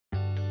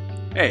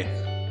Hey,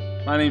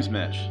 my name's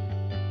Mitch.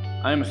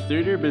 I am a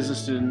third-year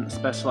business student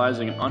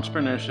specializing in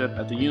entrepreneurship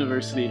at the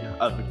University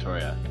of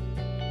Victoria.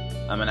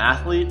 I'm an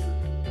athlete,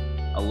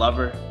 a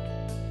lover,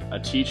 a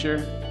teacher,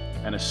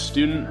 and a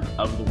student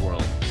of the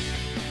world.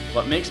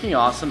 What makes me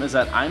awesome is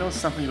that I know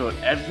something about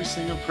every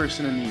single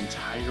person in the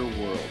entire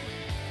world.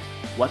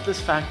 What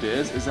this fact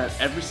is that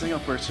every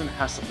single person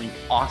has something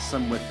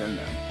awesome within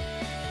them.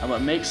 And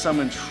what makes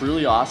someone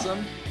truly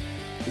awesome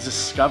is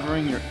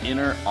discovering your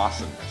inner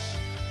awesomeness.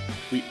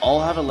 We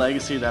all have a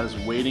legacy that is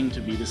waiting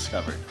to be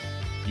discovered.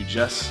 You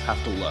just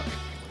have to look.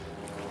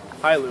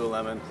 Hi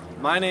Lulu-lemon,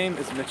 my name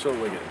is Mitchell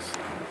Wiggins.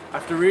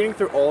 After reading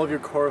through all of your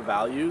core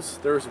values,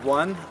 there is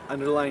one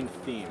underlying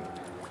theme.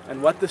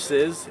 And what this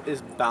is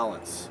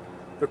balance.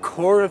 The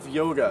core of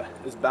yoga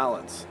is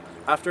balance.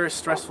 After a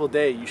stressful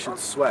day, you should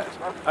sweat.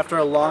 After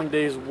a long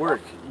day's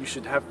work, you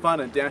should have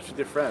fun and dance with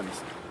your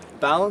friends.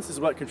 Balance is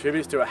what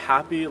contributes to a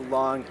happy,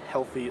 long,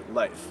 healthy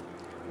life.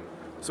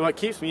 So what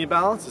keeps me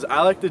balanced is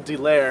I like to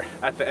delayer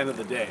at the end of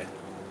the day.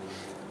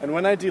 And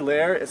when I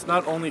delayer, it's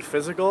not only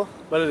physical,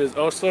 but it is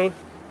also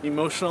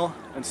emotional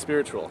and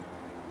spiritual.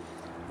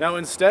 Now,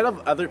 instead of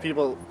other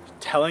people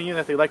telling you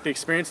that they like to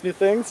experience new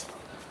things,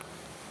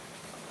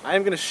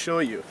 I'm going to show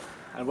you.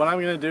 And what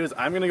I'm going to do is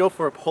I'm going to go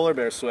for a polar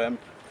bear swim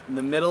in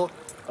the middle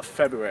of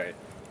February.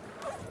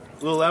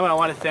 Lulu-lemon, I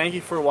want to thank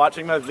you for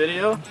watching my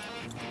video.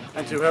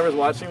 And to whoever's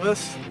watching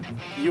this,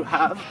 you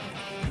have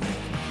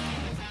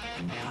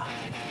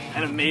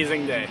an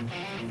amazing day.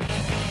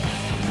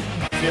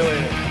 See you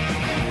later.